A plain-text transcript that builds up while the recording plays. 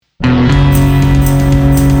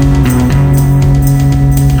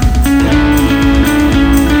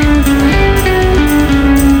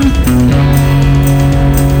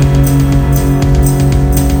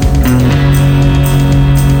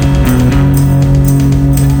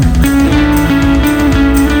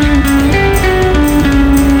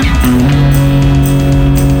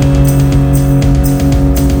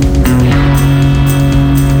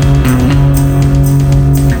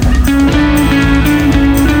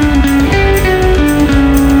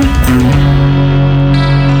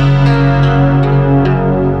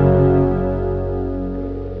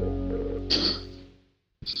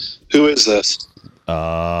is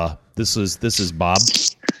this? This is Bob.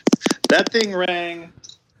 That thing rang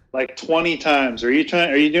like 20 times. Are you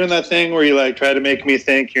doing that thing where you like try to make me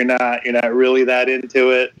think you're not really that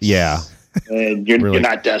into it? Yeah. And you're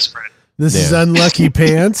not desperate. This is Unlucky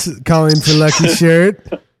Pants calling for Lucky Shirt.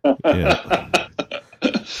 Yeah.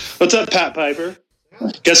 What's up, Pat Piper?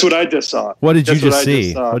 Guess what I just saw? What did you just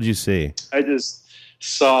see? What did you see? I just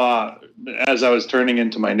saw, as I was turning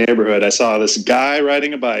into my neighborhood, I saw this guy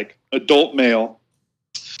riding a bike, adult male,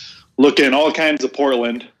 looking all kinds of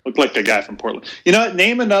Portland. Looked like the guy from Portland. You know what?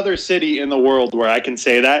 Name another city in the world where I can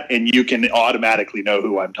say that and you can automatically know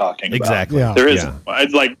who I'm talking about. Exactly. Yeah. There is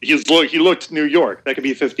he looked New York. That could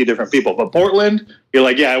be 50 different people. But Portland, you're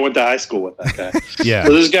like, yeah, I went to high school with that guy. Yeah.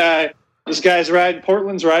 So this guy's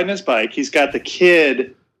Portland's riding his bike. He's got the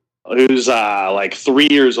kid who's like 3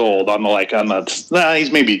 years old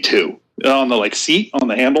he's maybe 2 on the seat on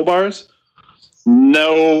the handlebars.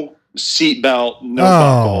 No seatbelt, no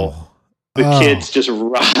buckle. The kid's just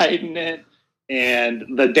riding it,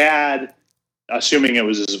 and the dad, assuming it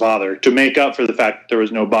was his father, to make up for the fact that there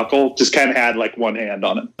was no buckle, just kind of had like one hand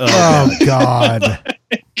on it. Oh God!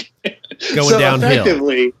 Going downhill,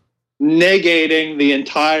 effectively negating the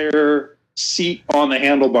entire seat on the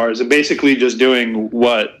handlebars, and basically just doing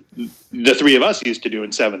what the three of us used to do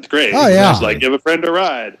in 7th grade. Oh yeah, like give a friend a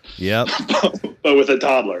ride. Yep, but with a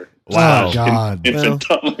toddler. Wow, oh, God!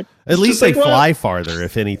 Toddler. At least they fly farther,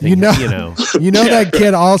 if anything. You know that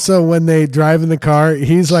kid also, when they drive in the car,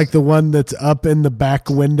 he's like the one that's up in the back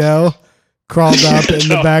window, crawled up in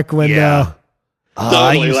the back window. Yeah.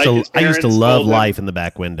 I used to love life in the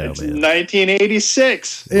back window, man.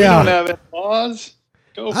 1986. Yeah. We don't have any laws.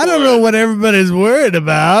 I don't know what everybody's worried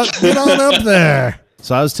about. Get on up there.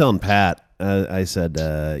 So I was telling Pat, I said,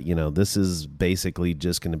 this is basically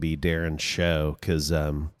just going to be Darren's show because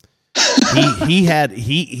I've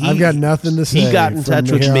got nothing to say. He got in touch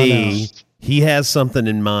with me. He has something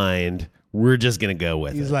in mind. We're just going to go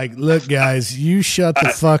with it. He's like, look, guys, you shut the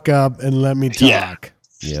fuck up and let me talk.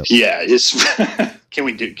 Yeah. Can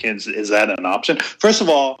we do? Is that an option? First of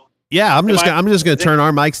all, yeah, I'm just going to turn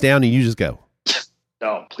our mics down and you just go.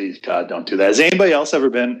 No, please, God, don't do that. Has anybody else ever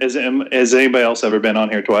been? Has anybody else ever been on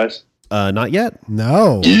here twice? Not yet.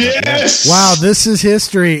 No. Yes. Wow, this is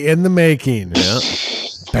history in the making. Yeah.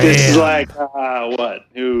 Bam. This is like what?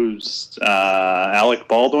 Who's Alec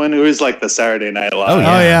Baldwin? Who is like the Saturday Night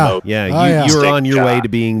Live? Yeah. You were on your way to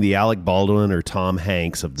being the Alec Baldwin or Tom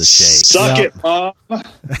Hanks of the shake. Suck it, Mom.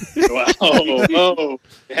 Whoa,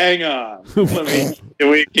 hang on.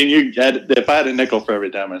 Can you get? If I had a nickel for every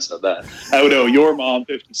time I said that, I would owe your mom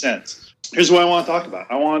 50 cents. Here's what I want to talk about.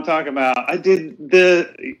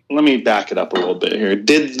 Let me back it up a little bit here.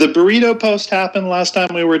 Did the burrito post happen last time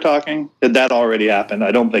we were talking? Did that already happen?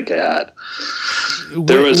 I don't think it had.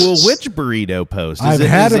 Which burrito post? I've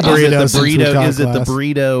had a burrito. Is it the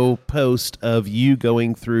burrito post of you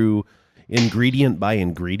going through ingredient by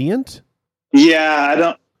ingredient? Yeah, I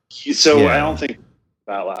don't think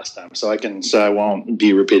about last time. So I won't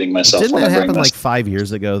be repeating myself. Didn't that happen like 5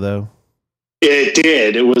 years ago though? It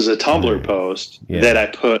did. It was a Tumblr post that I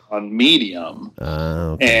put on Medium,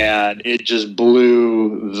 and it just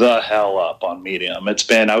blew the hell up on Medium.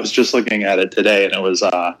 I was just looking at it today, and it was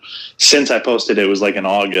since I posted it was like in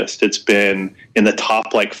August. It's been in the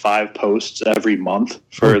top 5 posts every month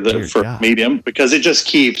for Medium because it just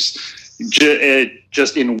keeps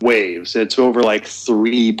just in waves. It's over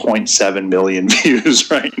 3.7 million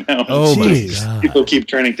views right now. Oh my God. People keep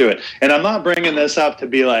turning through it, and I'm not bringing this up to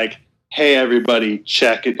be like, hey, everybody,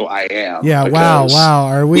 check it. I am. Yeah, wow.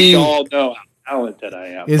 Are we all know how talented I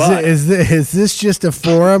am. Is this just a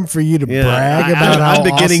forum for you to brag about how I'm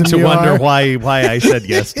beginning awesome to wonder are? why I said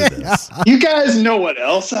yes to this. You guys know what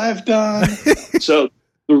else I've done. So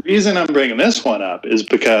the reason I'm bringing this one up is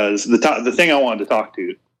because the thing I wanted to talk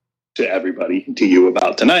to everybody, to you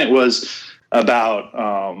about tonight was about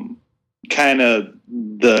kind of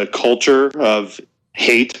the culture of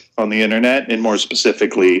hate on the internet, and more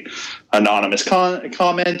specifically anonymous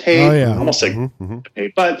comment hate. Almost like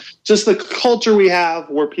hate, but just the culture we have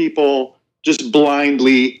where people just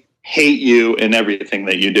blindly hate you and everything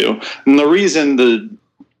that you do. And the reason the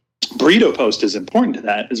burrito post is important to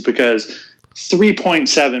that is because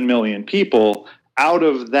 3.7 million people, out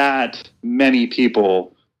of that many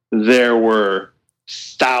people, there were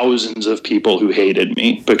thousands of people who hated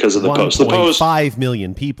me because of the post. The post, 5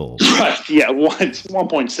 million people. Right? Yeah,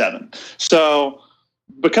 1.7. So,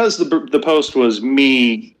 because the post was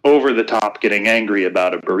me over the top getting angry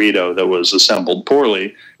about a burrito that was assembled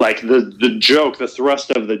poorly, the joke, the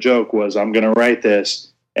thrust of the joke was, I'm going to write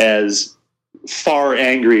this as far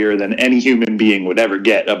angrier than any human being would ever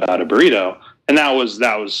get about a burrito. And that was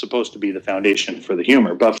supposed to be the foundation for the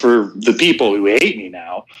humor. But for the people who hate me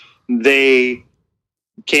now, they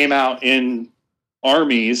came out in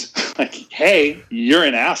armies like, hey, you're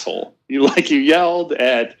an asshole. You yelled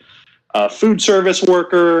at a food service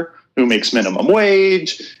worker who makes minimum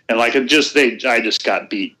wage, and I just got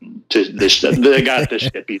beaten to this. They got this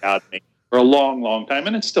shit beat out of me for a long, long time,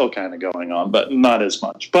 and it's still kind of going on, but not as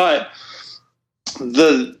much. But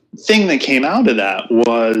the thing that came out of that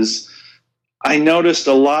was I noticed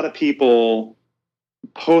a lot of people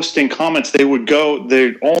posting comments. Their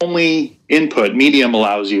only input, Medium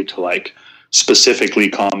allows you to specifically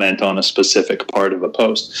comment on a specific part of a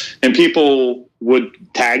post, and people would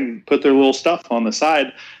put their little stuff on the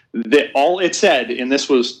side. All it said, and this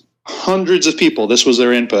was hundreds of people, this was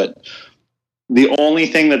their input. The only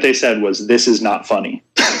thing that they said was, "This is not funny."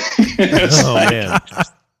 Man.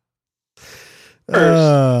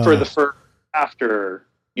 For the first, after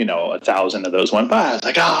 1,000 of those went by, I was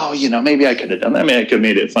like, oh, maybe I could have done that. Maybe I could have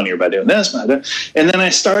made it funnier by doing this. And then I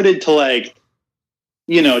started to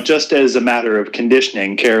just as a matter of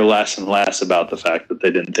conditioning, care less and less about the fact that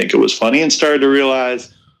they didn't think it was funny, and started to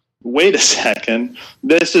realize, wait a second,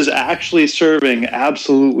 this is actually serving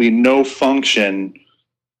absolutely no function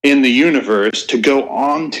in the universe to go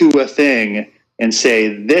onto a thing and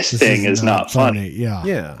say, this thing is not funny.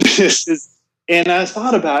 Yeah. This is. And I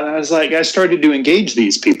thought about it, and I was like, I started to engage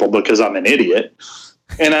these people because I'm an idiot.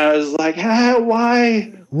 And I was like,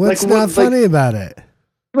 why? What's not funny about it?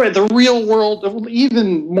 Right. The real world,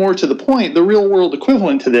 even more to the point, the real world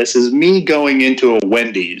equivalent to this is me going into a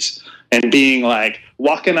Wendy's and being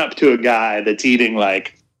walking up to a guy that's eating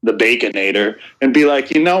the Baconator and be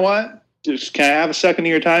like, you know what? Can I have a second of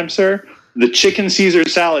your time, sir? The chicken Caesar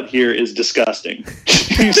salad here is disgusting.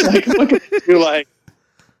 He's like, look at you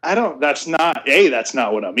that's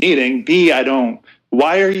not what I'm eating. B,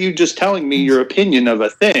 why are you just telling me your opinion of a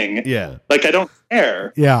thing? Yeah. I don't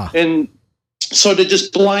care. Yeah. And so to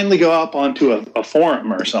just blindly go up onto a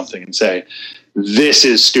forum or something and say, this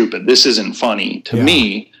is stupid, this isn't funny to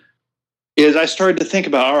me, is I started to think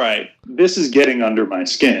about, all right, this is getting under my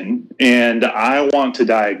skin, and I want to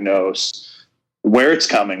diagnose where it's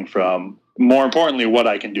coming from. More importantly, what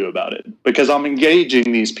I can do about it, because I'm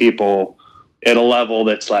engaging these people at a level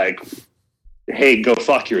that's hey, go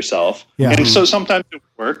fuck yourself. Yeah. And so sometimes it would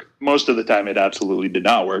work. Most of the time it absolutely did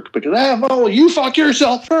not work because, you fuck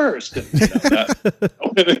yourself first. And,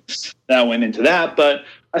 that went into that. But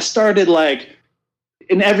I started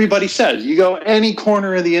and everybody says, you go any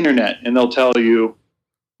corner of the internet and they'll tell you,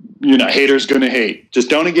 haters going to hate. Just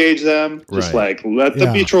don't engage them. Just let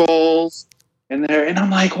them be trolls. And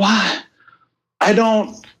I'm like, why? I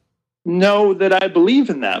don't know that I believe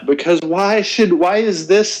in that, because why is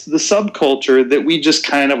this the subculture that we just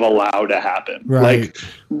kind of allow to happen? Right.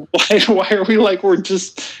 Why are we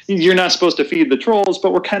you're not supposed to feed the trolls,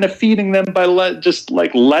 but we're kind of feeding them by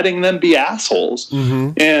letting them be assholes.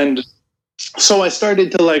 Mm-hmm. And so I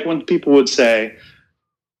started to when people would say,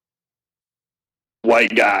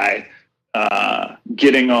 white guy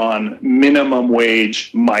getting on minimum wage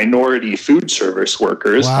minority food service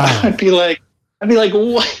workers, wow. I'd be like,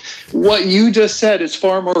 what you just said is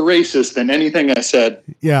far more racist than anything I said.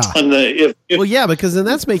 Yeah. Because then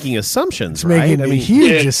that's making assumptions, right? Making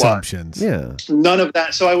huge assumptions. Yeah. None of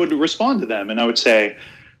that. So I would respond to them and I would say,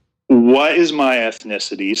 what is my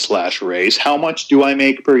ethnicity / race? How much do I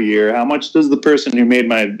make per year? How much does the person who made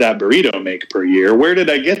that burrito make per year? Where did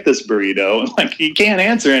I get this burrito? You can't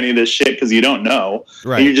answer any of this shit because you don't know.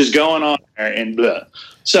 Right. And you're just going on there and blah.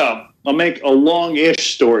 So I'll make a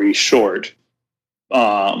long-ish story short.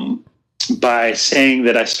 By saying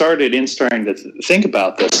that I started to think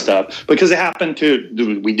about this stuff because it happened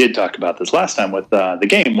we did talk about this last time with the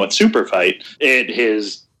game, with Super Fight. It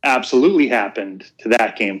has absolutely happened to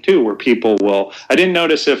that game too, where people I didn't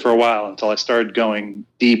notice it for a while until I started going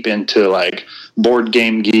deep into Board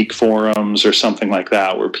Game Geek forums or something like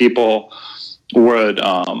that, where people would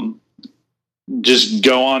just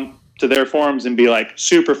go on to their forums and be like,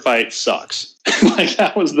 Super Fight sucks.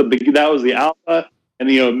 That was the alpha and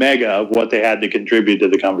the omega of what they had to contribute to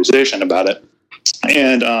the conversation about it.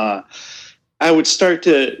 And I would start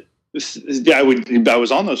to, I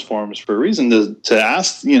was on those forums for a reason to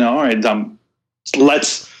ask, all right,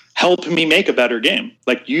 let's help me make a better game.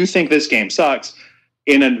 You think this game sucks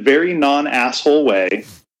in a very non-asshole way.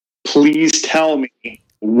 Please tell me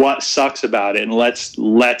what sucks about it, and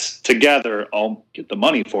let's together, I'll get the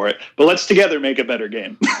money for it, but let's together make a better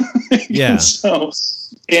game. Yeah.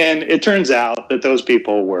 And it turns out that those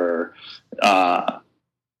people were the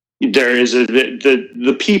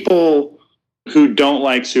people who don't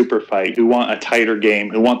like Super Fight, who want a tighter game,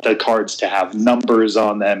 who want the cards to have numbers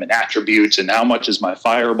on them and attributes and how much is my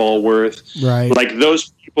fireball worth. Right. Like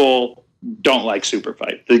those people don't like Super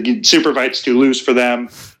Fight. The Super Fight's too loose for them.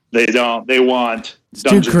 They want It's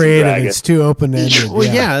Dungeons too creative. and Dragons. It's too open-ended. Well,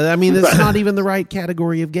 yeah. I mean, it's not even the right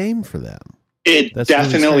category of game for them. That's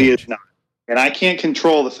definitely really is not. And I can't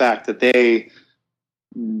control the fact that they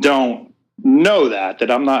don't know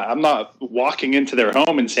that I'm not walking into their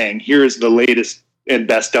home and saying, here's the latest and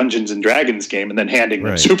best Dungeons and Dragons game and then handing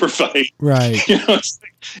them Super Fight. Right. You know,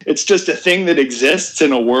 it's just a thing that exists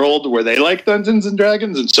in a world where they like Dungeons and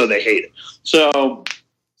Dragons and so they hate it. So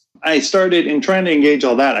I started, in trying to engage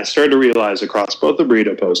all that, I started to realize across both the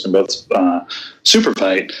Burrito Post and both Super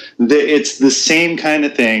Fight that it's the same kind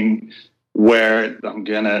of thing where I'm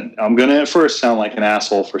gonna at first sound like an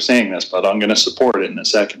asshole for saying this, but I'm gonna support it in a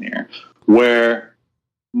second here. Where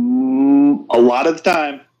a lot of the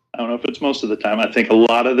time, I don't know if it's most of the time, I think a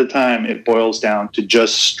lot of the time it boils down to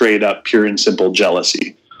just straight up pure and simple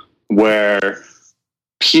jealousy, where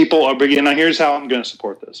people are beginning. Now here's how I'm going to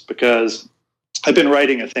support this, because I've been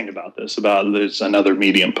writing a thing about this, there's another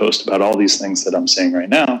Medium post about all these things that I'm saying right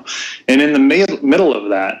now. And in the middle of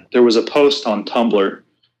that, there was a post on Tumblr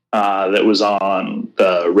that was on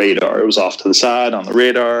the radar. It was off to the side on the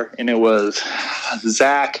radar, and it was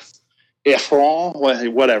Zach Efron,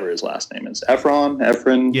 whatever his last name is. Efron,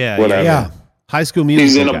 whatever. Yeah. High School Musical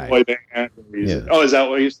He's in a guy. boy band. Oh, is that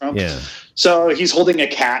where he's from? Yeah. So he's holding a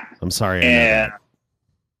cat. I'm sorry. And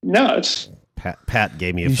no, it's Pat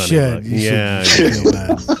gave me a You funny should. look. You Yeah. should feel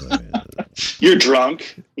bad. you're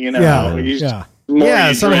drunk. You know.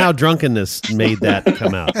 Yeah. Somehow drunkenness made that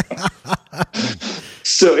come out.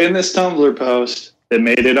 So in this Tumblr post that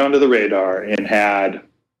made it onto the radar and had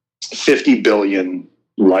 50 billion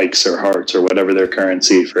likes or hearts or whatever their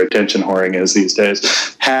currency for attention whoring is these days,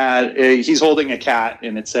 he's holding a cat,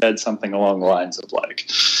 and it said something along the lines of like,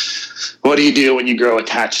 what do you do when you grow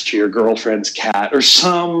attached to your girlfriend's cat, or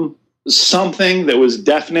something that was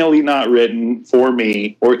definitely not written for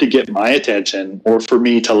me or to get my attention or for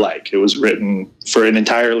me to like. It was written for an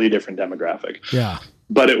entirely different demographic. Yeah.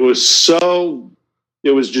 But it was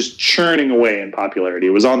just churning away in popularity.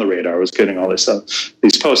 It was on the radar. I was getting all this stuff,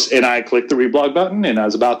 these posts, and I clicked the reblog button, and I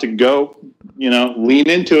was about to go, lean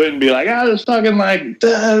into it and be like, it's fucking like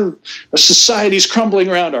the society's crumbling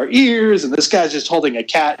around our ears, and this guy's just holding a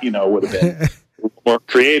cat. Would have been more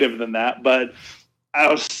creative than that. But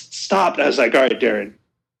I was stopped. I was like, all right, Darren,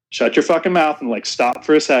 shut your fucking mouth and like stop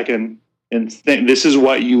for a second and think. This is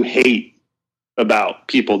what you hate about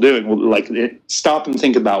people doing. Like, stop and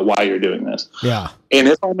think about why you're doing this. Yeah. And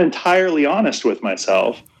if I'm entirely honest with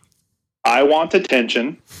myself, I want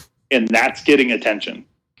attention, and that's getting attention.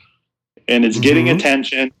 And it's getting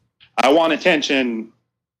attention. I want attention.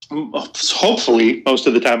 Hopefully, most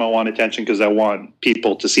of the time I want attention because I want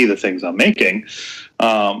people to see the things I'm making,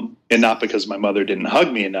 and not because my mother didn't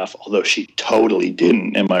hug me enough, although she totally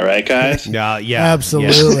didn't. Am I right, guys? Yeah,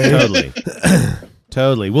 Absolutely. totally.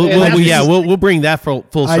 Totally. We'll bring that full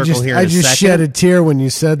circle here. I just shed a tear when you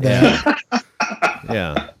said that.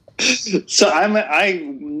 Yeah. So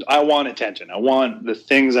I want attention. I want the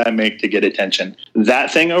things I make to get attention. That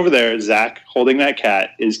thing over there, Zach holding that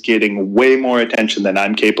cat, is getting way more attention than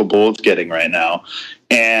I'm capable of getting right now.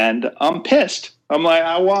 And I'm pissed. I'm like,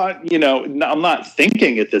 I'm not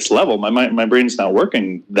thinking at this level. My brain's not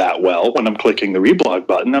working that well when I'm clicking the reblog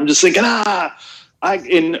button. I'm just thinking,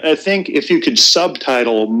 I think if you could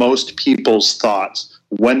subtitle most people's thoughts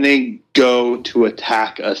when they go to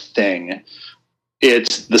attack a thing,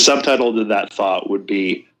 the subtitle to that thought would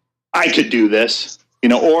be, I could do this,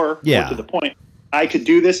 or to the point, I could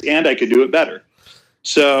do this and I could do it better.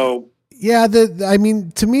 So yeah,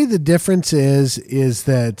 to me the difference is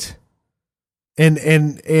that,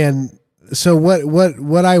 and so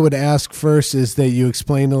what I would ask first is that you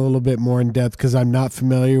explain a little bit more in depth, because I'm not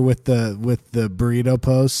familiar with the Burrito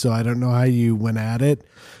Post, so I don't know how you went at it.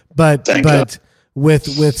 But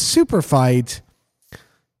with Super Fight,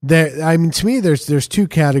 to me there's two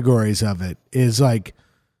categories of it. Is like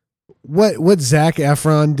what Zac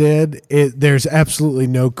Efron did. There's absolutely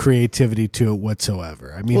no creativity to it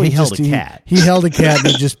whatsoever. I mean, he held a cat. He held a cat and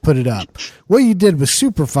he just put it up. What you did with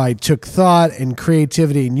Super Fight took thought and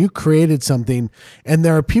creativity, and you created something. And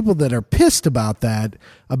there are people that are pissed about that,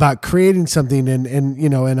 about creating something. And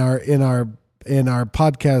in our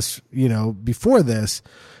podcast, before this,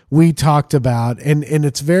 we talked about, and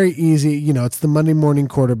it's very easy. It's the Monday morning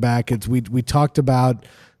quarterback. We talked about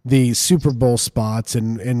the Super Bowl spots,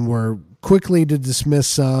 and we're quickly to dismiss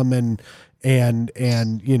some, and and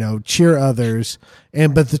cheer others.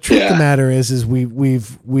 But the truth of the matter is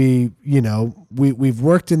we've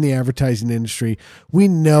worked in the advertising industry. We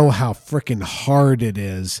know how freaking hard it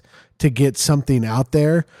is to get something out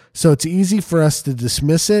there. So it's easy for us to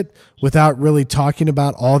dismiss it without really talking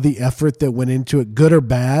about all the effort that went into it, good or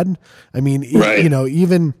bad. I mean,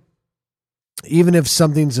 even if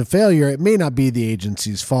something's a failure, it may not be the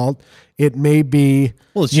agency's fault. It may be,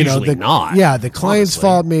 it's usually not. Yeah, the client's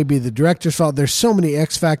fault, maybe the director's fault. There's so many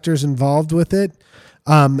X factors involved with it.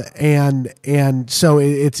 And so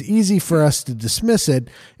it's easy for us to dismiss it.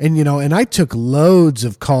 And I took loads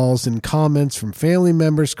of calls and comments from family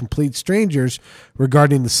members, complete strangers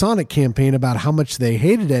regarding the Sonic campaign about how much they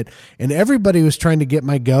hated it. And everybody was trying to get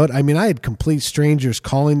my goat. I mean, I had complete strangers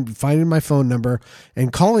finding my phone number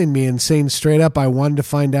and calling me and saying straight up, I wanted to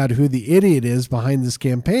find out who the idiot is behind this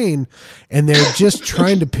campaign. And they're just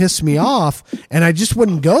trying to piss me off. And I just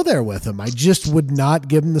wouldn't go there with them. I just would not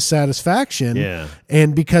give them the satisfaction. Yeah.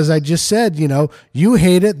 And because I just said, you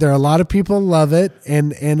hate it. There are a lot of people who love it.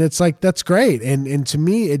 And it's like, that's great. And to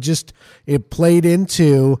me, it played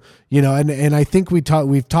into, and I think we've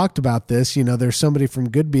talked about this, there's somebody from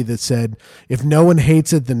Goodby that said, if no one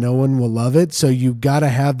hates it, then no one will love it. So you got to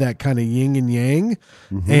have that kind of yin and yang.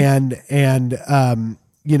 Mm-hmm. And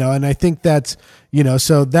I think that's,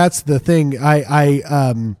 so that's the thing.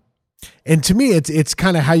 And to me, it's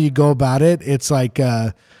kind of how you go about it. It's like,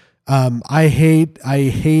 I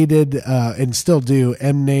hated, and still do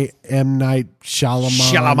M. Night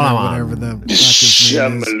Shyamalan, or whatever the fuck his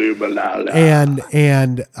name is.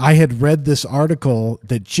 And I had read this article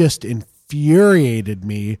that just infuriated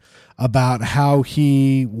me about how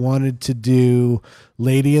he wanted to do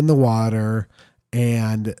Lady in the Water,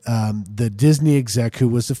 and the Disney exec, who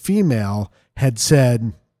was a female, had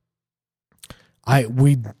said,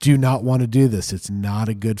 we do not want to do this. It's not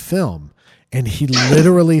a good film. And he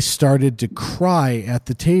literally started to cry at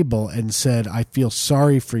the table and said, I feel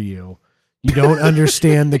sorry for you. You don't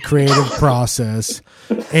understand the creative process.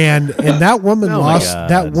 And that woman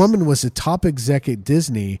that woman was a top exec at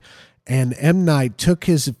Disney, and M. Night took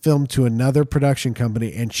his film to another production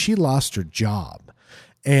company and she lost her job.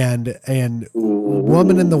 And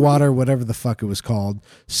Woman in the Water, whatever the fuck it was called,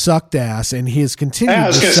 sucked ass, and he has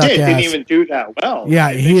continued to suck ass. It didn't even do that well.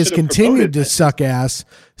 Yeah, he has continued to suck ass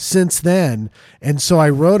since then. And so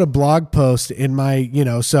I wrote a blog post in my,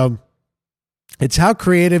 so it's how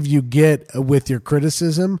creative you get with your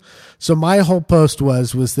criticism. So my whole post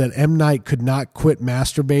was that M. Night could not quit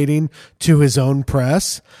masturbating to his own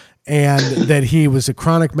press, and that he was a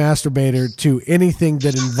chronic masturbator to anything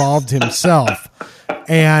that involved himself.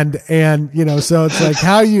 And so it's like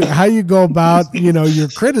how you go about, your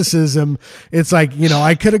criticism. It's like,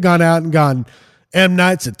 I could have gone out and gone, M.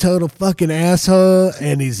 Night's a total fucking asshole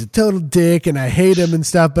and he's a total dick and I hate him and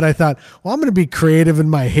stuff. But I thought, well, I'm going to be creative in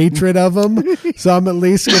my hatred of him. So I'm at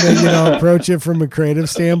least going to, approach it from a creative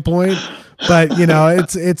standpoint. But,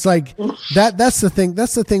 it's like that's the thing.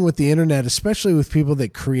 That's the thing with the internet, especially with people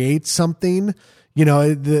that create something.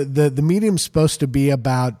 The medium's supposed to be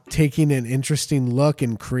about taking an interesting look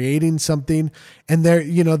and creating something. And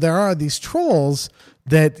there are these trolls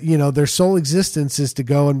that, their sole existence is to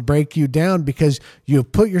go and break you down because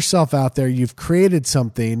you've put yourself out there, you've created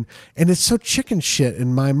something, and it's so chicken shit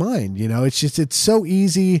in my mind. It's so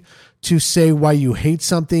easy to say why you hate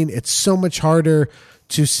something. It's so much harder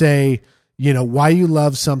to say, why you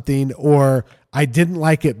love something, or I didn't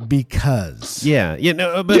like it because. Yeah.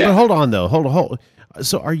 But hold on though. Hold on.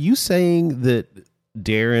 So are you saying that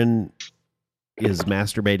Darren is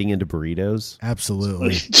masturbating into burritos?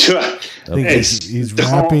 Absolutely. I think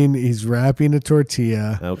he's wrapping a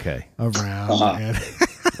tortilla. Okay. Around.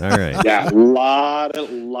 All right. Yeah, a lot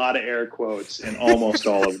of air quotes in almost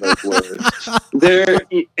all of those words.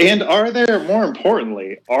 More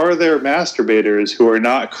importantly, are there masturbators who are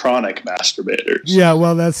not chronic masturbators? Yeah,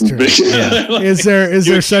 well, that's true. Yeah. Is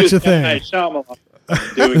there such a thing?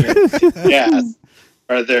 Doing it. Yes.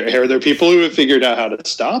 Are there people who have figured out how to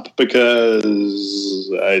stop? Because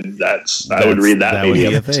I would read that would be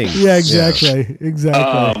a thing. Yeah, exactly.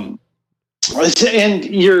 Exactly. And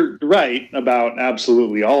you're right about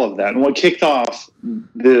absolutely all of that. And what kicked off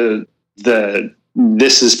the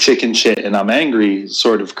this is chicken shit and I'm angry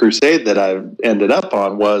sort of crusade that I ended up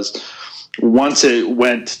on was once it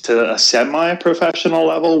went to a semi-professional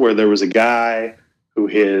level where there was a guy who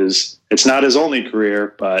it's not his only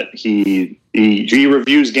career, but he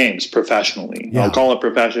reviews games professionally. Yeah. I'll call it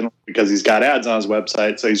professional because he's got ads on his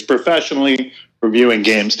website. So he's professionally reviewing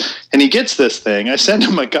games, and he gets this thing. I send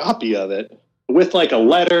him a copy of it with like a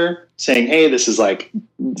letter saying, hey, this is like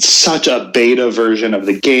such a beta version of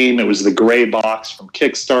the game. It was the gray box from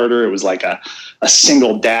Kickstarter. It was like a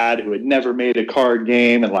single dad who had never made a card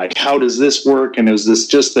game. And like, how does this work? And it was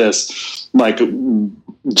this like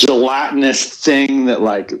gelatinous thing that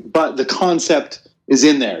like, but the concept is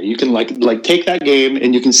in there. You can like take that game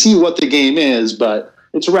and you can see what the game is, but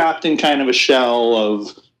it's wrapped in kind of a shell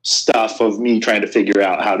of stuff of me trying to figure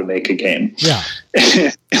out how to make a game. Yeah.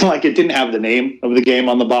 And like, it didn't have the name of the game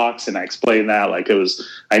on the box. And I explained that like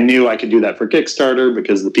I knew I could do that for Kickstarter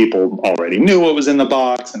because the people already knew what was in the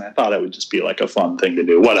box. And I thought it would just be like a fun thing to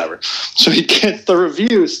do, whatever. So the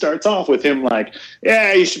review starts off with him like,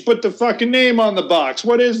 yeah, you should put the fucking name on the box.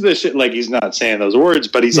 What is this shit? Like, he's not saying those words,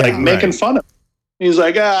 but he's like making fun of it. He's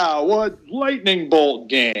like, what lightning bolt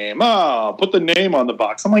game? Put the name on the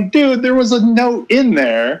box. I'm like, dude, there was a note in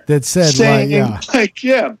there that said, saying, like,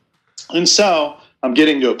 yeah. And so I'm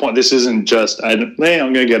getting to a point. This isn't just, I'm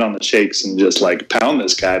going to get on the shakes and just like pound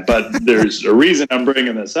this guy. But there's a reason I'm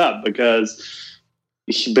bringing this up because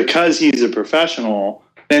he's a professional.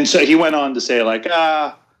 And so he went on to say like,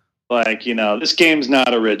 this game's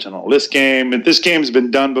not original. This game's been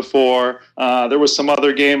done before. There was some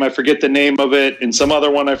other game, I forget the name of it, and some other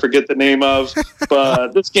one I forget the name of,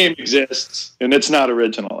 but this game exists, and it's not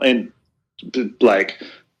original. And, like,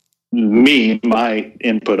 my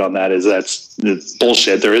input on that is it's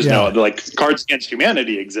bullshit. There is no, like, Cards Against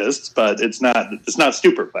Humanity exists, but it's not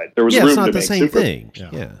Super Fight. There was room it's not to the make same thing.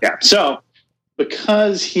 Yeah. So,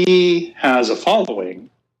 because he has a following,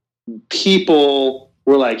 people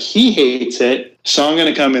were like, he hates it, so I'm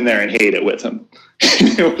going to come in there and hate it with him.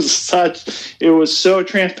 It was so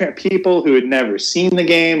transparent. People who had never seen the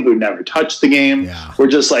game, who never touched the game, were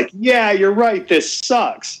just like, yeah, you're right, this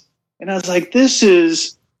sucks. And I was like, this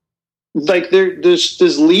is like, there's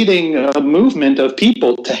this leading a movement of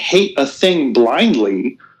people to hate a thing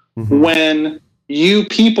blindly when you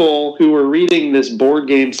people who were reading this board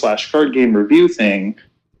game / card game review thing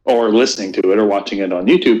or listening to it or watching it on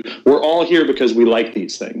YouTube, we're all here because we like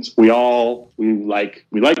these things. We like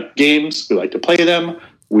games. We like to play them.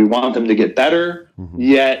 We want them to get better.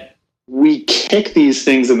 Yet we kick these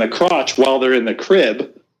things in the crotch while they're in the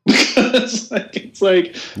crib. it's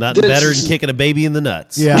like not better than kicking a baby in the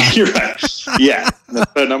nuts. Yeah, you're right. Yeah,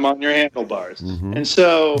 putting them on your handlebars. And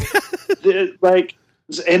so,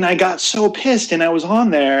 and I got so pissed, and I was on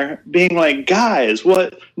there being like, guys,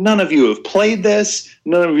 what? None of you have played this.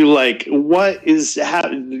 None of you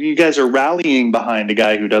you guys are rallying behind a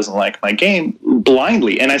guy who doesn't like my game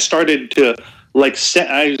blindly. And I started to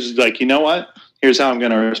I was like, you know what? Here's how I'm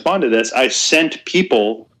going to respond to this. I sent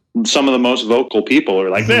people, some of the most vocal people are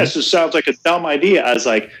like, this just sounds like a dumb idea. I was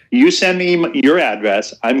like, you send me your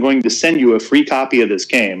address. I'm going to send you a free copy of this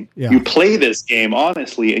game. Yeah. You play this game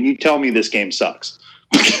honestly, and you tell me this game sucks.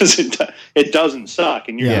 Because it doesn't suck,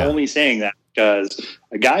 and you're only saying that because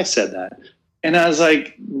a guy said that. And I was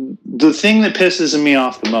like, the thing that pisses me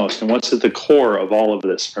off the most, and what's at the core of all of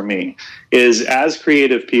this for me, is as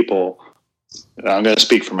creative people, I'm going to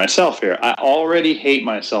speak for myself here, I already hate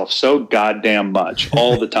myself so goddamn much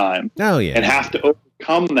all the time. And have to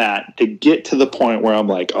overcome that to get to the point where I'm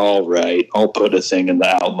like, all right, I'll put a thing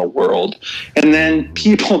out in the world. And then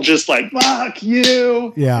people just like, fuck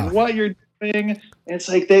you, and what you're doing. And it's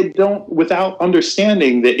like they don't, without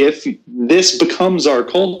understanding that if this becomes our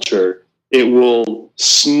culture, it will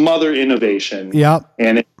smother innovation.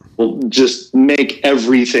 And it will just make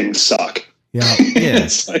everything suck.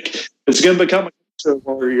 It's like, it's going to become a culture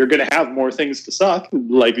where you're going to have more things to suck.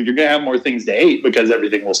 Like, you're going to have more things to hate because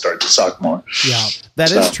everything will start to suck more.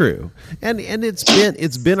 That is true. And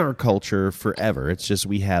it's been our culture forever. It's just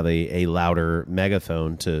we have a louder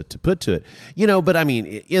megaphone to put to it. But I mean,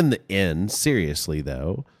 in the end, seriously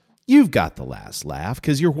though, you've got the last laugh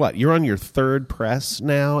because you're on your third press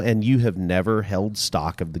now, and you have never held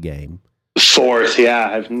stock of the game. Fourth,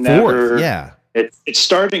 I've never. Yeah. It's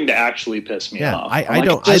starting to actually piss me off. I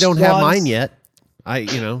don't have mine yet.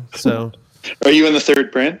 So. Are you in the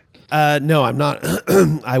third print? No, I'm not.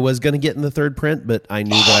 I was going to get in the third print, but I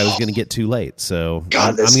knew that I was going to get too late. So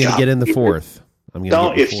I'm going to get in the fourth.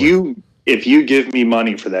 If you give me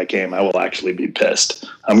money for that game, I will actually be pissed.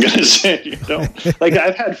 I'm going to say, like,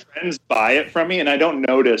 I've had friends buy it from me, and I don't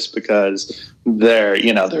notice because they're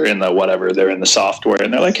in the software,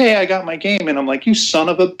 and they're like, hey, I got my game. And I'm like, you son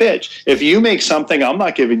of a bitch. If you make something, I'm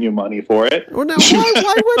not giving you money for it. Well, now,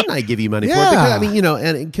 why wouldn't I give you money for it? Because, I mean,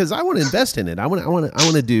 and because I want to invest in it. I want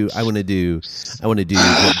to do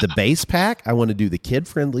the base pack. I want to do the kid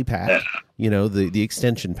friendly pack, the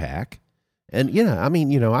extension pack. And I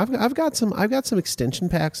mean, I've got some extension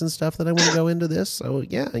packs and stuff that I want to go into this. So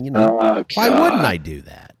why wouldn't I do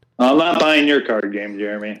that? I'm not buying your card game,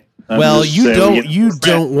 Jeremy. You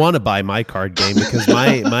don't want to buy my card game because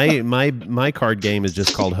my card game is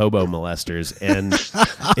just called Hobo Molesters, and it's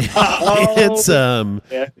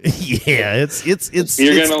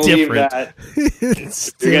you're gonna different. Leave that.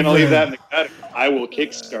 You're gonna leave that in the cut. I will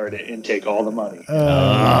kickstart it and take all the money.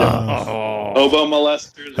 Hobo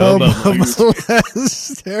Molesters. Hobo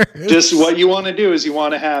Molesters. Just what you want to do is you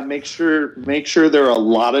want to make sure there are a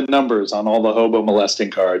lot of numbers on all the hobo molesting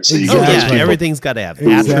cards. So everything's got to have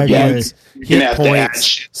attributes, hit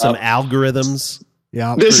points, some algorithms.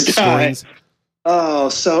 Yeah, this guy. Oh,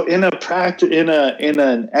 so in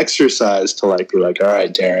an exercise to be like, all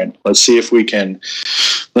right, Darren, let's see if we can,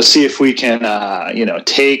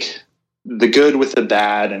 take the good with the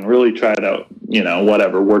bad and really try to,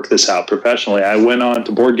 work this out professionally. I went on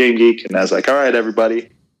to Board Game Geek and I was like, all right, everybody,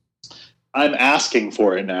 I'm asking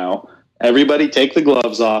for it now. Everybody take the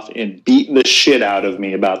gloves off and beat the shit out of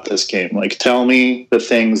me about this game. Tell me the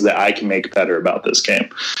things that I can make better about this game.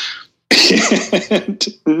 And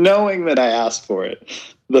knowing that I asked for it,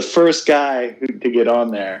 the first guy to get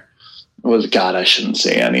on there was, God, I shouldn't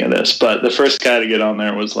say any of this, but the first guy to get on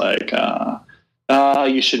there was like,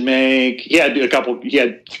 you should make, he had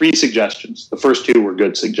 3 suggestions. The first 2 were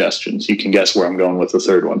good suggestions. You can guess where I'm going with the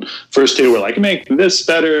third one. First 2 were like, make this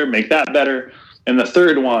better, make that better. And the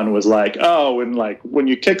third one was like, and when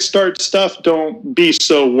you kickstart stuff, don't be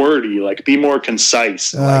so wordy, be more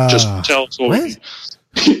concise. Just tell us what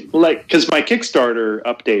because my Kickstarter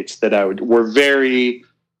updates that were very,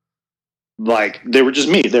 they were just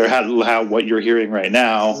me. They had what you're hearing right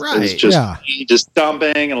now. Right. It's just me just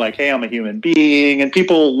dumping and hey, I'm a human being. And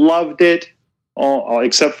people loved it, all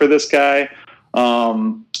except for this guy.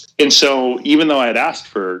 And so even though I had asked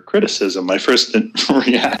for criticism, my first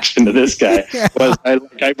reaction to this guy was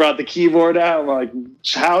I brought the keyboard out. I'm like,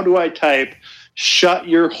 how do I type, shut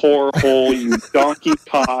your whore hole, you donkey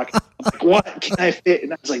cock? What can I fit?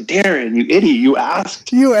 And I was like, Darren, you idiot, you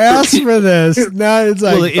asked for this. Now it's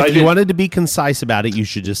like, well, if you wanted to be be about it, you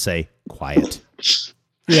should just say quiet.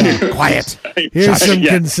 Yeah, quiet. Here's some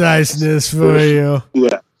conciseness for you.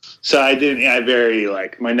 Yeah. So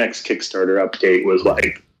my next Kickstarter update was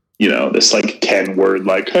this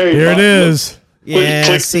 10-word hey, here it is.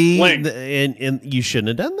 Yeah, see, and you shouldn't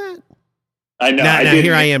have done that. I know. Now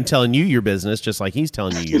here I am telling you your business, just like he's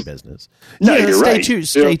telling you your business. No, you're right.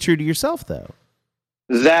 Stay true to yourself, though.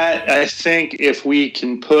 That, I think, if we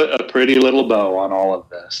can put a pretty little bow on all of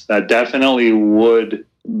this, that definitely would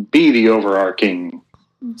be the overarching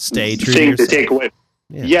stay true thing to take away.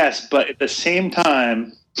 Yeah. Yes, but at the same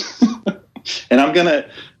time,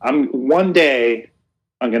 and one day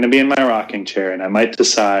I'm going to be in my rocking chair and I might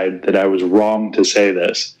decide that I was wrong to say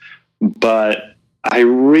this, but I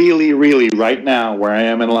really, really, right now, where I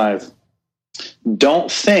am in life,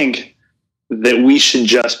 don't think that we should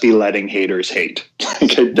just be letting haters hate.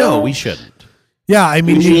 No, we shouldn't. Yeah, I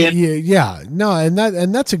mean, no,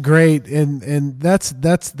 and that's a great, and that's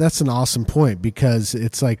an awesome point, because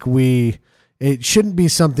it's it shouldn't be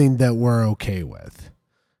something that we're okay with,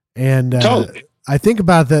 and totally. I think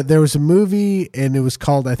about that. There was a movie, and it was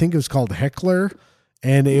called Heckler,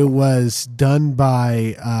 and it was done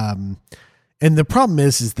by. And the problem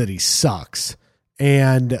is that he sucks.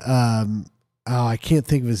 And I can't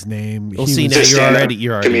think of his name. Well,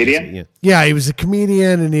 you're already comedian. Yeah, he was a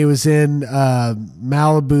comedian, and he was in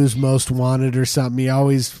Malibu's Most Wanted or something.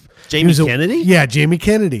 Jamie Kennedy? Yeah, Jamie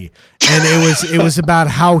Kennedy. And it was about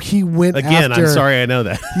how he went again. After, I'm sorry, I know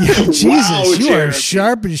that. Yeah, Jesus, wow, you Jared. Are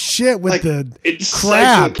sharp as shit with the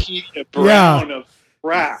crap. Encyclopedia Brown of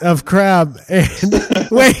crap. Of crap. And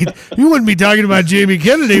wait, you wouldn't be talking about Jamie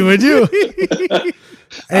Kennedy, would you?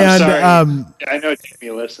 And I know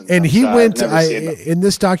Jamie listens. And he went in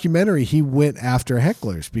this documentary. He went after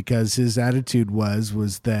hecklers because his attitude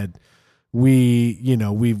was that we've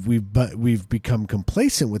become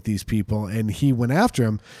complacent with these people, and he went after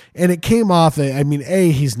him, and it came off. I mean,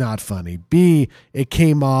 A, he's not funny. B, it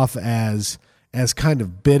came off as kind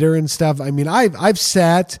of bitter and stuff. I mean, I've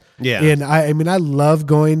sat in, I love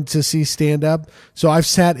going to see stand up. So I've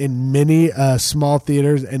sat in many small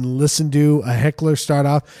theaters and listened to a heckler start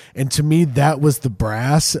off. And to me, that was the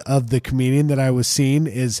brass of the comedian that I was seeing,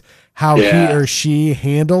 is how he or she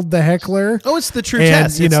handled the heckler. Oh, it's the true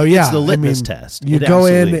test. It's the litmus test. You go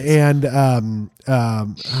in and,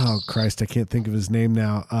 oh Christ, I can't think of his name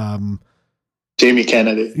now. Jamie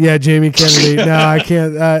Kennedy. Yeah, Jamie Kennedy. No, I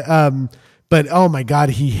can't. But oh my God,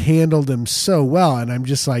 he handled him so well, and I'm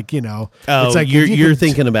just like, it's like you're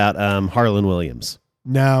thinking about Harlan Williams.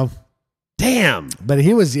 No, Damn. But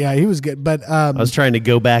he was good. But I was trying to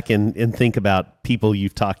go back and think about people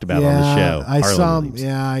you've talked about on the show. I saw him.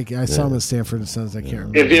 Yeah, I saw him at Stanford and Sons. I can't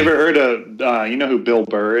remember. Have you ever heard of? You know who Bill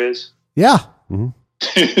Burr is? Yeah. Mm-hmm.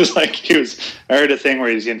 I heard a thing where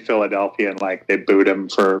he's in Philadelphia and like they booed him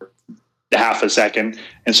for half a second,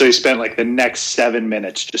 and so he spent like the next 7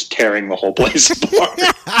 minutes just tearing the whole place apart.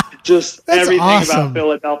 Just That's everything awesome. about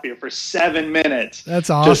Philadelphia for 7 minutes. That's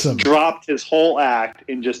awesome. Just dropped his whole act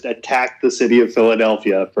and just attacked the city of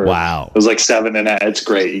Philadelphia for It was like 7.5. It's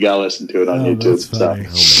great. You gotta listen to it on YouTube. That's funny.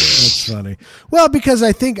 That's funny. Well, because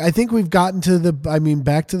I think we've gotten to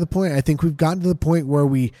back to the point. I think we've gotten to the point where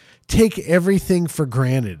we take everything for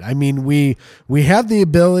granted. I mean, we have the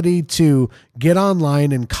ability to get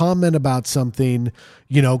online and comment about something,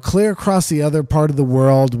 clear across the other part of the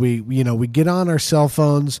world. We get on our cell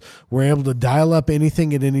phones. We're able to dial up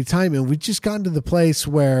anything at any time. And we've just gotten to the place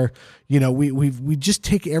where, we just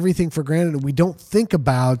take everything for granted, and we don't think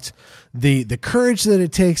about the courage that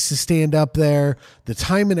it takes to stand up there, the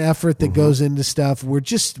time and effort that goes into stuff. We've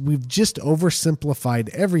just oversimplified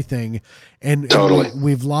everything, and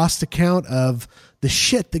we've lost account of the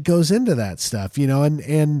shit that goes into that stuff,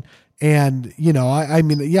 and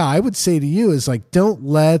I would say to you is like, don't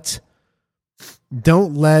let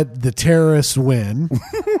the terrorists win.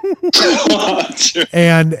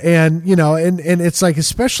 and it's like,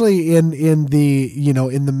 especially in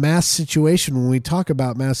the mass situation, when we talk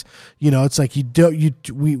about mass, it's like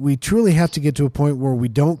we truly have to get to a point where we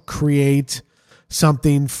don't create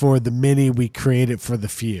something for the many, we create it for the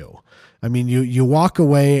few. I mean, you walk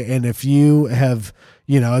away, and if you have,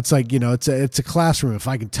 it's like, it's a classroom. If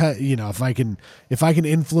I can if I can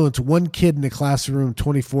influence one kid in a classroom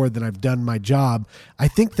 24, then I've done my job. I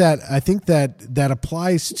think that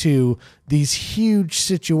applies to these huge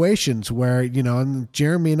situations where, and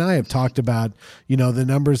Jeremy and I have talked about, the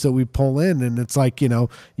numbers that we pull in, and it's like, so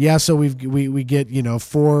we get,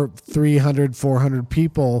 400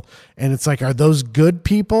 people, and it's like, are those good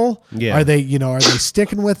people? Yeah. Are they, are they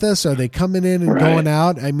sticking with us? Are they coming in and going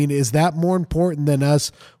out? I mean, is that more important than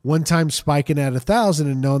us one time spiking at 1,000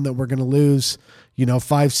 and knowing that we're going to lose,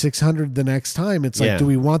 500-600 the next time? It's like, do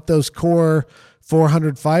we want those core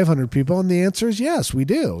 400, 500 people? And the answer is yes, we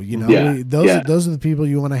do. Those are the people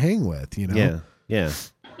you want to hang with,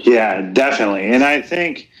 Yeah, definitely. And I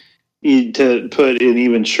think to put an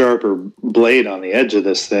even sharper blade on the edge of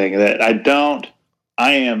this thing, that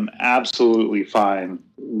I am absolutely fine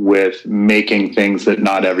with making things that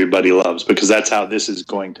not everybody loves, because that's how this is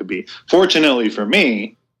going to be. Fortunately for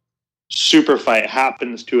me, Super Fight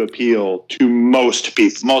happens to appeal to most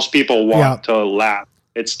people. Most people want to laugh.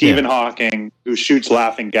 It's Stephen Hawking, who shoots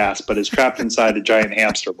laughing gas but is trapped inside a giant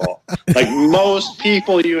hamster ball. Like, most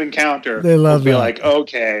people you encounter will be like,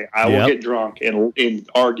 okay, I will get drunk and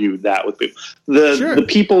argue that with people. The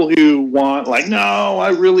people who want, like, no, I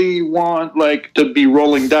really want, like, to be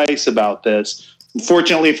rolling dice about this.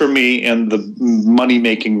 Fortunately for me and the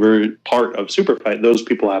money-making part of Super Fight, those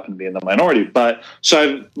people happen to be in the minority. But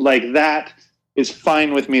so that is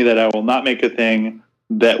fine with me, that I will not make a thing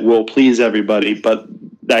that will please everybody, but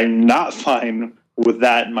I'm not fine with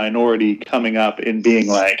that minority coming up and being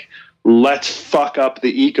like, let's fuck up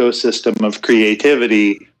the ecosystem of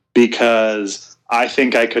creativity because I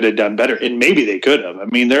think I could have done better. And maybe they could have. I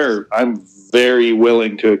mean, I'm very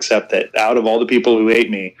willing to accept that out of all the people who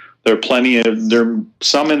hate me, there are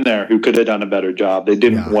some in there who could have done a better job. They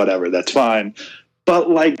didn't, whatever, that's fine. But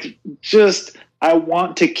I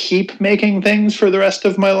want to keep making things for the rest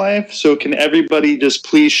of my life. So can everybody just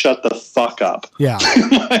please shut the fuck up? Yeah.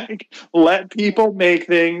 Let people make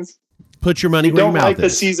things. Put your money where your mouth is. Don't like the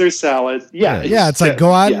Caesar salad. Yeah. Yeah. It's like,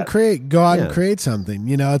 go out and create something.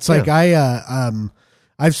 It's like,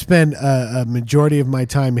 I've spent a majority of my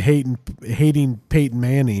time hating Peyton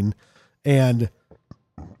Manning, and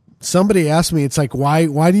somebody asked me, it's like,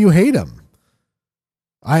 why do you hate him?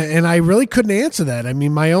 I really couldn't answer that. I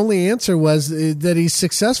mean, my only answer was that he's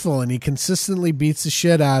successful and he consistently beats the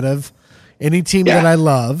shit out of any team that I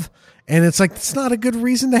love. And it's like, it's not a good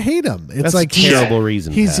reason to hate him. It's That's like a terrible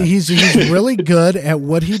reason. He's really good at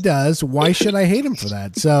what he does. Why should I hate him for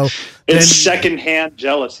that? So it's secondhand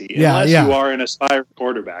jealousy. Unless you are an aspiring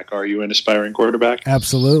quarterback. Are you an aspiring quarterback?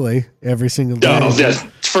 Absolutely. Every single day. No, that's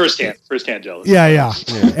firsthand jealousy. Yeah.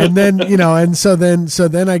 And then, and so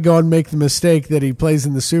then I go and make the mistake that he plays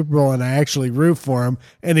in the Super Bowl and I actually root for him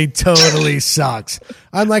and he totally sucks.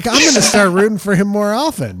 I'm like, I'm going to start rooting for him more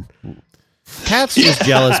often. Pat's just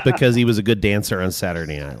jealous because he was a good dancer on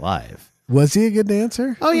Saturday Night Live. Was he a good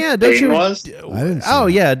dancer? Oh yeah, don't you? Was? I didn't. Oh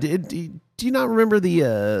yeah. Do you not remember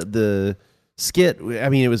the skit. I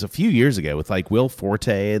mean, it was a few years ago with like Will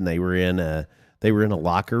Forte, and they were in a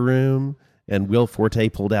locker room, and Will Forte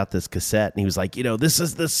pulled out this cassette, and he was like, this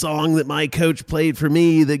is the song that my coach played for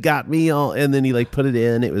me that got me all, and then he like put it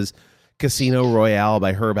in. It was Casino Royale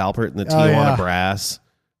by Herb Alpert and the Tijuana Brass.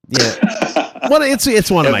 Yeah,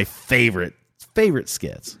 it's one of my favorite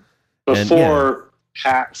skits. Before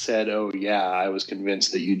Pat said, "Oh yeah," I was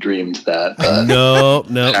convinced that you dreamed that. No.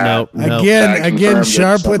 Again,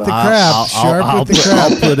 sharp with the crap.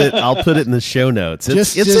 I'll put it in the show notes.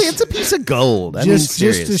 It's a piece of gold. Just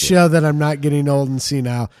to show that I'm not getting old and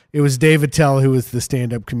senile. It was David Tell, who was the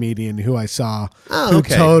stand-up comedian who I saw, who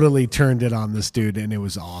totally turned it on this dude, and it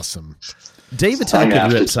was awesome. David Tell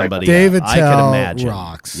could rip somebody. David I Tell can imagine.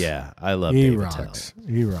 rocks. Yeah, I love He David rocks. Tell.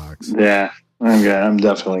 He rocks. Yeah. Okay, I'm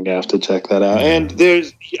definitely gonna have to check that out. And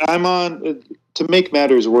I'm on, to make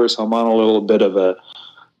matters worse, I'm on a little bit of a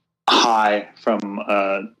high from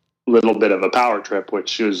a little bit of a power trip,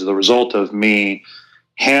 which is the result of me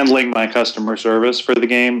handling my customer service for the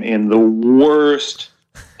game in the worst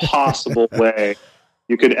possible way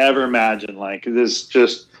you could ever imagine. Like this,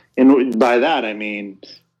 and by that I mean,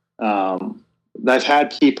 I've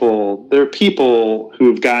had there are people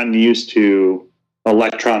who've gotten used to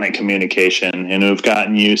electronic communication and who've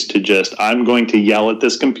gotten used to just, I'm going to yell at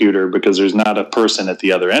this computer because there's not a person at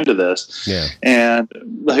the other end of this. Yeah. And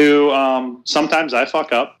who, sometimes I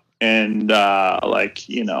fuck up and,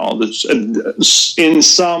 in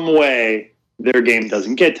some way their game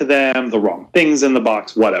doesn't get to them, the wrong things in the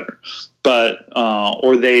box, whatever. But,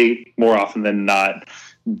 or they more often than not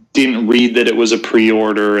didn't read that it was a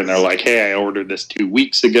pre-order and they're like, hey, I ordered this 2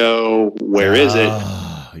 weeks ago. Where is it?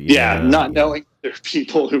 Not knowing there are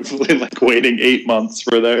people who've been like waiting 8 months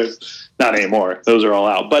for theirs. Not anymore. Those are all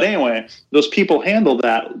out. But anyway, those people handle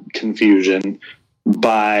that confusion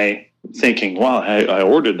by thinking, wow, I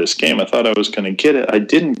ordered this game. I thought I was going to get it. I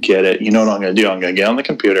didn't get it. You know what I'm going to do? I'm going to get on the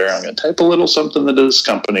computer. I'm going to type a little something to this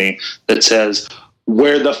company that says,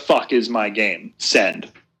 where the fuck is my game?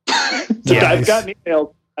 Send. I've gotten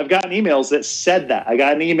emails that said that. I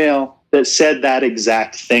got an email that said that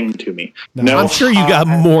exact thing to me. No, I'm sure you got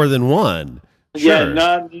more than one. Sure.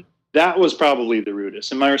 Yeah, that was probably the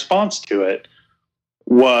rudest. And my response to it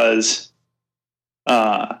was,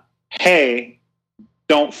 hey,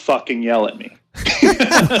 don't fucking yell at me.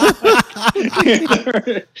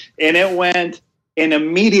 And it went, and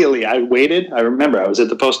immediately I waited. I remember I was at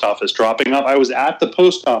the post office dropping off. I was at the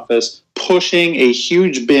post office pushing a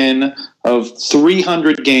huge bin of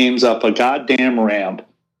 300 games up a goddamn ramp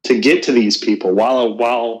to get to these people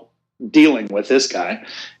while dealing with this guy.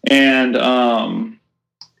 And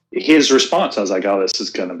his response, I was like, oh, this is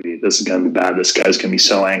gonna be bad. This guy's gonna be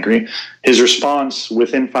so angry. His response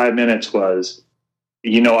within 5 minutes was,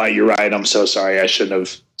 you know what, you're right. I'm so sorry. I shouldn't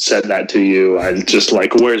have said that to you. I just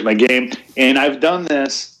like, where's my game? And I've done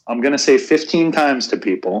this, I'm gonna say 15 times to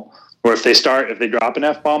people, or if they drop an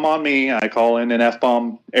F-bomb on me, I call in an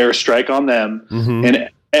F-bomb airstrike on them. Mm-hmm. And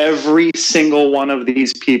every single one of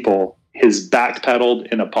these people has backpedaled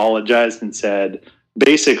and apologized and said,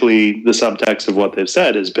 basically the subtext of what they've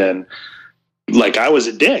said has been like, I was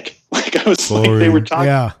a dick. Like I was like, they were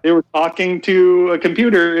talking to a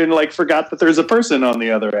computer and like forgot that there's a person on the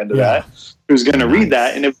other end of that who's going to read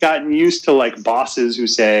that, and have gotten used to like bosses who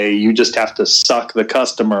say you just have to suck the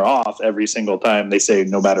customer off every single time they say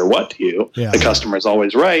no matter what to you. The customer's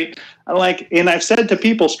always right. And I've said to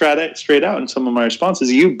people straight out in some of my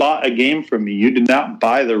responses, you bought a game from me. You did not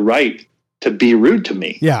buy the right to be rude to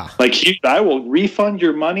me. Yeah. Like I will refund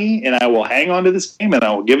your money and I will hang on to this game and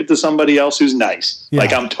I will give it to somebody else who's nice. Yeah.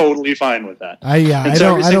 Like I'm totally fine with that. I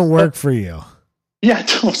don't work for you. Yeah.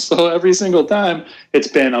 So every single time it's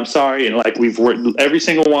been, I'm sorry. And like we've worked, every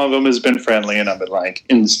single one of them has been friendly, and I've been like,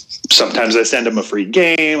 and sometimes I send them a free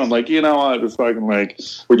game. I'm like, you know what? It's fucking like,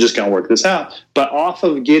 we're just going to work this out. But off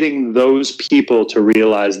of getting those people to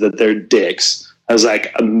realize that they're dicks, I was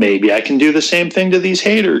like, maybe I can do the same thing to these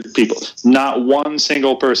hater people. Not one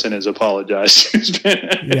single person has apologized.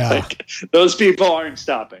 Like, those people aren't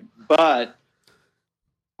stopping. But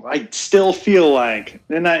I still feel like,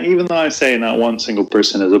 even though I say not one single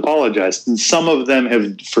person has apologized, and some of them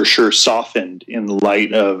have for sure softened in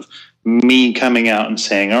light of me coming out and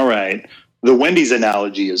saying, all right, the Wendy's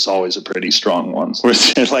analogy is always a pretty strong one. Where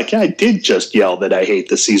it's like, I did just yell that I hate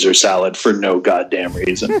the Caesar salad for no goddamn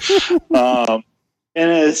reason.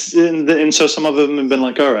 And so some of them have been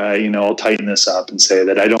like, all right, I'll tighten this up and say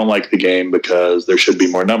that I don't like the game because there should be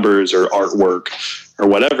more numbers or artwork or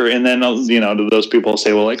whatever. And then, those people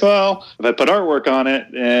say, well, if I put artwork on it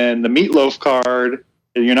and the meatloaf card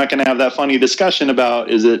you're not going to have that funny discussion about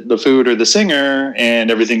is it the food or the singer,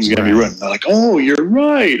 and everything's going to be ruined. They're like, oh, you're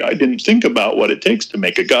right. I didn't think about what it takes to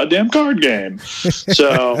make a goddamn card game.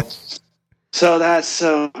 So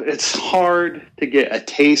it's hard to get a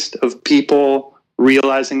taste of people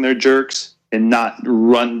realizing they're jerks and not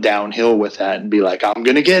run downhill with that and be like, I'm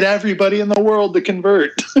going to get everybody in the world to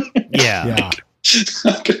convert. Yeah.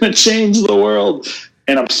 I'm going to change the world,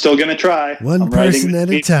 and I'm still going to try. One person at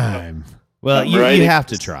a time. Well, you have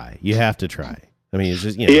to try. You have to try. I mean, it's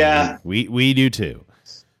just, we do too.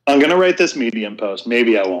 I'm going to write this Medium post.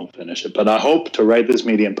 Maybe I won't finish it, but I hope to write this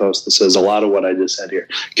Medium post that says a lot of what I just said here.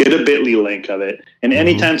 Get a bit.ly link of it. And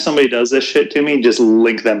anytime somebody does this shit to me, just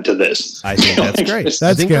link them to this. I think that's great.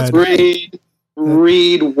 That's good.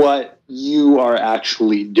 Read what you are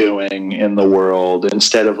actually doing in the world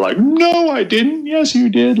instead of like, no, I didn't. Yes, you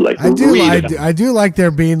did. Like, I do like there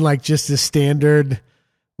being like just a standard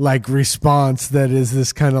like response that is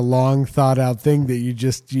this kind of long thought out thing that you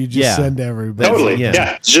just send to everybody. Totally.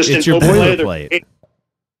 Yeah. It's your boilerplate.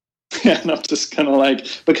 Yeah, and I'm just kind of like,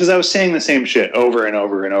 because I was saying the same shit over and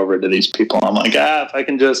over and over to these people. I'm like, if I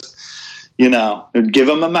can just, give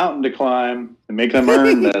them a mountain to climb and make them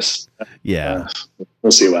earn this. Yeah.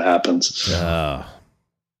 We'll see what happens. But,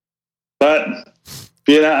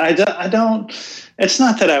 I don't, it's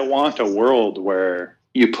not that I want a world where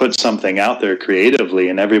you put something out there creatively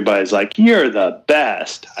and everybody's like, you're the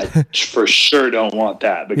best. I for sure don't want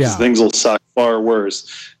that, because things will suck far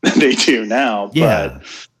worse than they do now. Yeah. But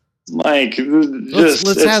like,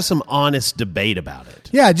 let's have some honest debate about it.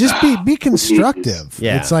 Yeah. Just be constructive.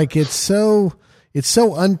 Yeah. It's like, it's so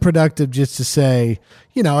unproductive just to say,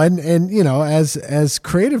 as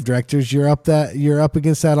creative directors, you're up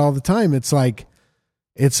against that all the time. It's like,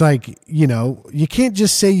 you can't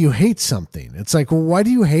just say you hate something. It's like, well, why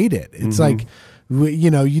do you hate it? It's like,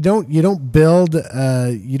 you don't build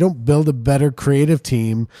a better creative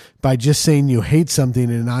team by just saying you hate something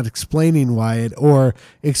and not explaining why or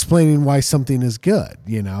explaining why something is good.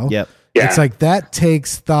 Yep. Yeah. It's like that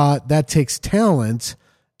takes thought, that takes talent,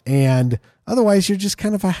 and otherwise you're just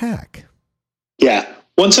kind of a hack. Yeah.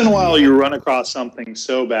 Once in a while you run across something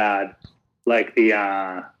so bad, like you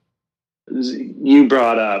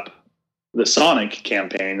brought up the Sonic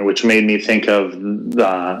campaign, which made me think of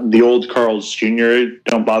the old Carl's Jr.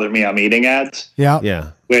 Don't Bother Me, I'm Eating ads.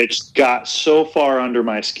 Yeah. Which got so far under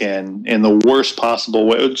my skin in the worst possible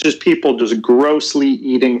way. It was just people just grossly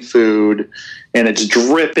eating food, and it's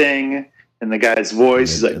dripping, and the guy's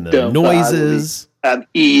voice is like, and the noises. I'm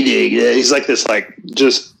eating. He's like this, like,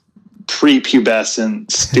 just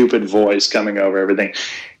prepubescent, stupid voice coming over everything.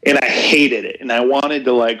 And I hated it. And I wanted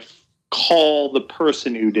to, like, call the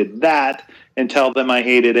person who did that and tell them I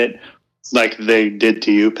hated it, like they did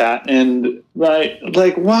to you, Pat. And like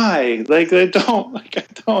why?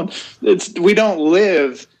 We don't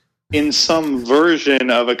live in some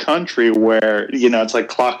version of a country where, it's like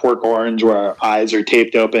Clockwork Orange, where our eyes are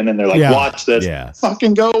taped open and they're like, watch this,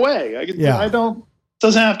 fucking go away. It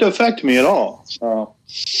doesn't have to affect me at all. So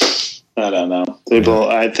I don't know.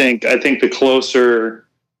 I think the closer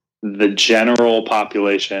the general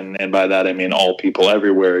population, and by that I mean all people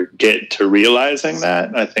everywhere, get to realizing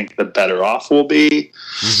that, I think the better off we'll be.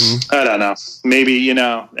 I don't know. Maybe,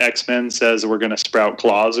 X-Men says we're going to sprout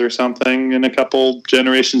claws or something in a couple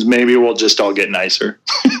generations. Maybe we'll just all get nicer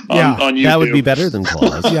on YouTube. That would be better than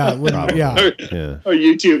claws. Or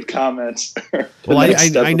YouTube comments. Well,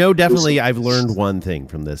 I know definitely I've learned one thing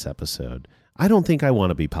from this episode. I don't think I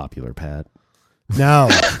want to be popular, Pat. No,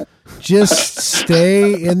 just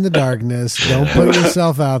stay in the darkness. Don't put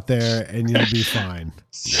yourself out there, and you'll be fine.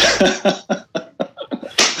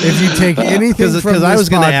 If you take anything from this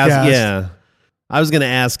podcast, I was going to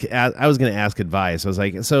ask advice. I was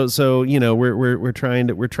like, so we're trying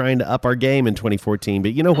to up our game in 2014,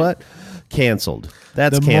 but you know what? Canceled.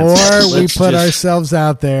 That's canceled. The more we put ourselves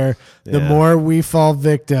out there, the more we fall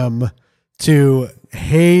victim to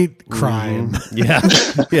hate crime. Yeah.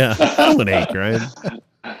 I don't hate crime.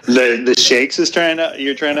 The Shakes you're trying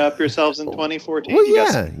to up yourselves in 2014. Well,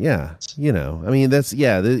 yeah. I mean, that's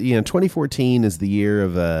 2014 is the year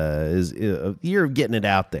of a year of getting it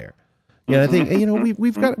out there. Yeah, I think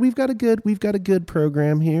we've got a good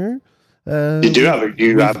program here. You have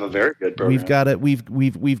a very good program.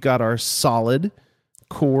 We've got our solid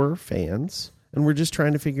core fans, and we're just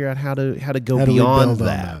trying to figure out how to go beyond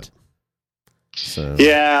that. So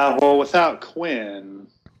well, without Quinn,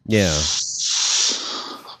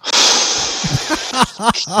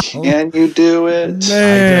 can you do it?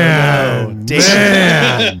 Man, I don't know.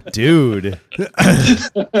 Damn, dude.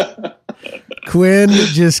 Quinn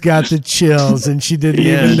just got the chills, and she didn't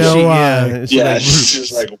even know why.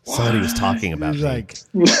 She's like, somebody was talking about me.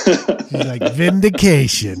 She's like,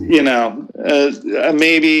 vindication. Maybe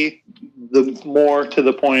the more to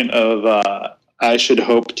the point of I should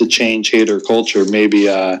hope to change hater culture. Maybe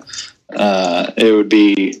it would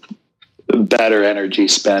be better energy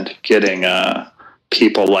spent getting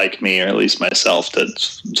people like me, or at least myself, to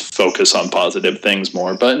focus on positive things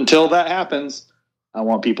more. But until that happens, I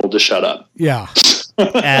want people to shut up. Yeah.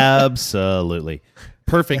 Absolutely.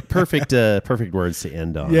 Perfect words to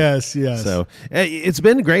end on. Yes. So it's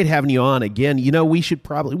been great having you on again.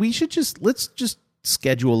 Let's just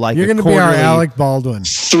schedule like you're going to be our Alec Baldwin.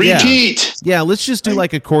 Repeat. Yeah, let's just do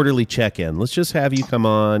like a quarterly check-in. Let's just have you come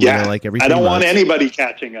on. Yeah, like every 2 I don't months. want anybody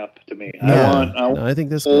catching up to me. No, I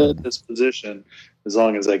think that's good. This position as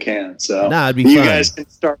long as I can. So it'd be you fun. guys can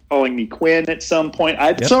start calling me Quinn at some point.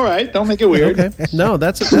 It's all right. Don't make it weird. Okay. No,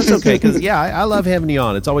 that's okay. Because I love having you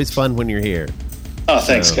on. It's always fun when you're here. Oh,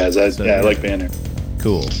 thanks, guys. I like being here.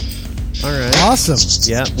 Cool. All right. Awesome.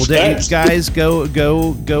 Yeah. Well, guys, go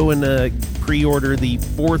and pre-order the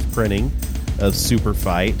 4th printing of Super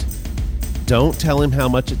Fight. Don't tell him how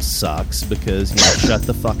much it sucks, because shut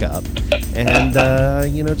the fuck up, and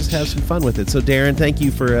just have some fun with it. So, Darren, thank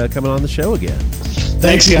you for coming on the show again.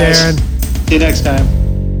 Thanks, guys. Darren. See you next time.